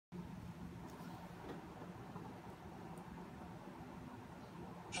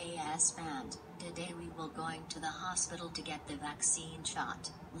Hey Pant, today we will going to the hospital to get the vaccine shot.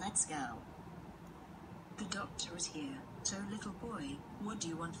 Let's go. The doctor is here. So little boy, what do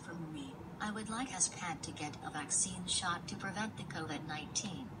you want from me? I would like Pant to get a vaccine shot to prevent the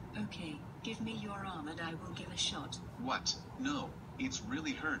COVID-19. Okay, give me your arm and I will give a shot. What? No, it's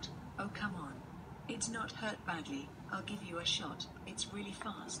really hurt. Oh come on. It's not hurt badly. I'll give you a shot. It's really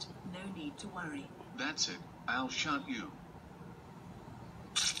fast. No need to worry. That's it. I'll shot you.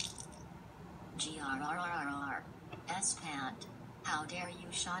 GRRRR. Pant. How dare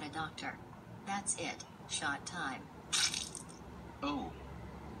you shot a doctor? That's it. Shot time. Oh.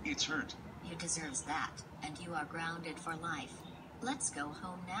 It's hurt. You deserves that, and you are grounded for life. Let's go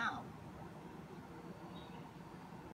home now.